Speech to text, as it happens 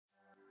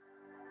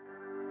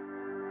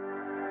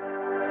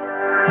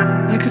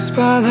Like a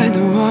spotlight,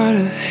 the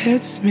water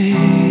hits me.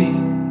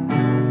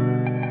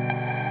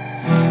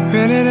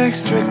 Rented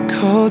extra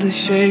cold to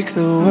shake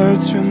the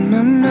words from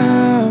my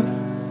mouth.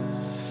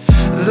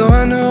 Though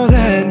I know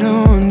that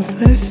no one's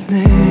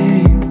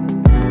listening,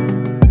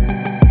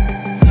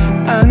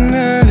 I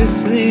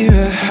nervously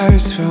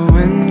rehearse for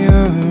when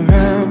you're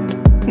around.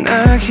 And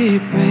I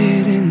keep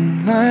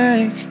waiting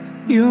like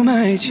you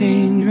might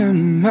change my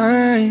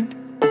mind.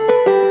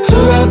 Who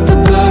wrote the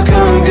book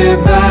on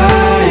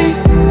goodbye?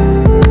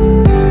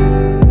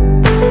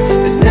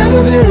 There's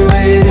never been a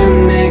way to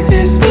make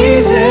this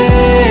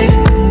easy.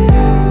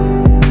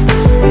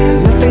 And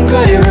there's nothing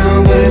quite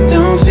wrong, but it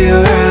don't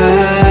feel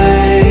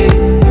right.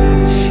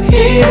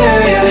 Either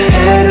your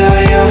head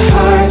or your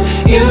heart,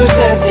 you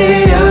set the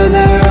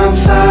other on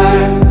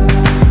fire.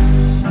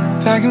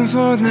 Back and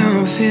forth now,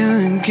 I'm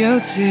feeling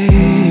guilty,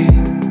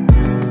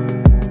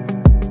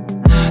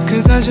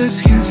 'cause I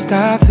just can't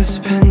stop this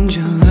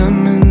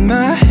pendulum in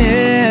my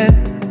head.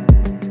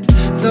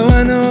 Though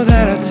I know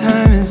that our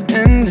time is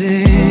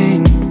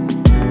ending,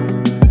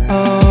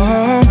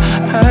 oh,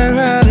 I'd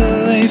rather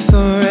lay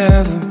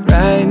forever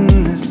right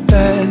in this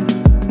bed.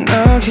 And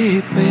I'll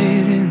keep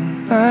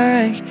waiting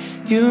like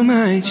you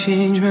might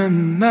change my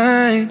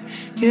mind.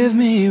 Give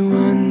me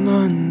one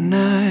more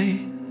night.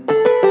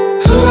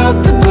 Who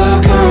wrote the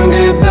book on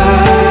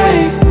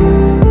goodbye?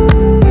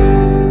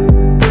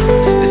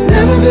 There's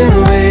never been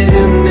a way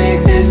to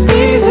make this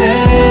easy.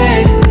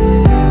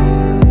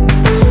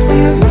 And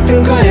there's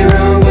nothing quite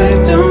wrong, but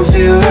it don't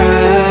feel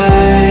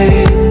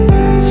right.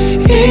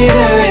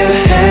 Either your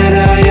head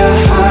or your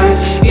heart,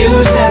 you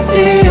set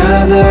the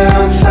other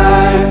on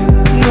fire.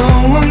 No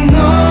one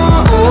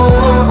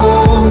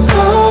knows,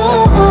 oh,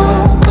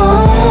 oh, oh,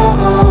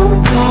 oh.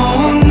 No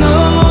one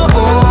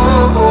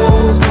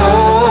knows,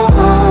 oh,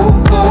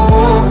 oh,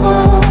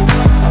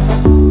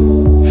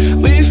 oh.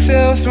 We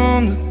fell from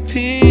the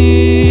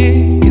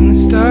peak, and the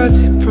stars,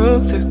 they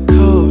broke the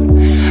code.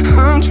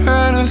 I'm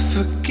trying to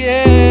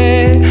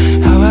forget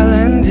how I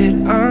landed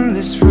on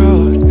this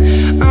road.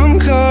 I'm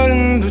caught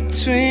in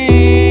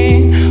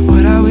between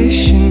what I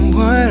wish and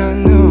what I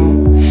know,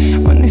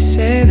 when they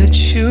say that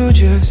you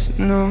just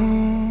know.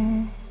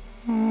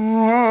 Who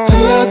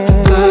wrote the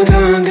book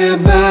on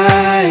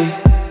goodbye?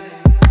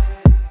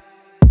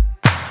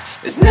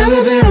 There's never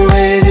been a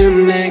way to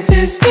make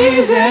this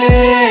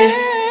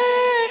easy.